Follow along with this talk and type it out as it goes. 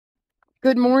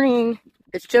Good morning.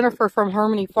 It's Jennifer from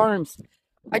Harmony Farms.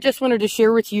 I just wanted to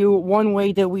share with you one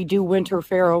way that we do winter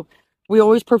farrow. We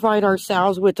always provide our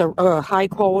sows with a high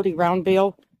quality round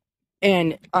bale,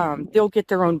 and they'll get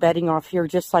their own bedding off here,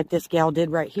 just like this gal did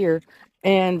right here.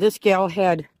 And this gal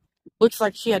looks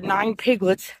like she had 9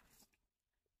 piglets,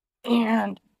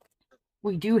 and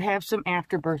we do have some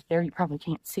afterbirth there. You probably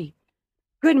can't see.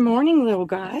 Good morning, little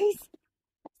guys.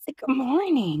 Say good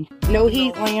morning. No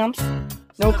heat lamps,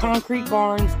 no concrete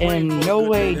barns, and no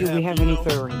way do we have any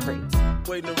farrowing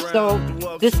crates. So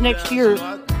this next year,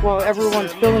 while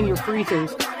everyone's filling your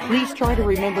freezers, please try to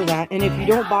remember that. And if you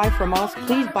don't buy from us,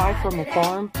 please buy from a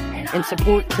farm and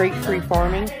support crate-free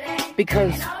farming,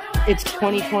 because it's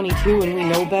 2022 and we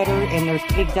know better, and there's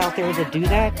pigs out there that do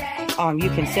that. You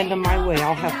can send them my way.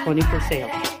 I'll have plenty for sale.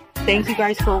 Thank you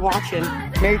guys for watching.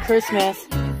 Merry Christmas.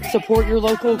 Support your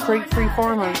local crate-free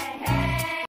farmers.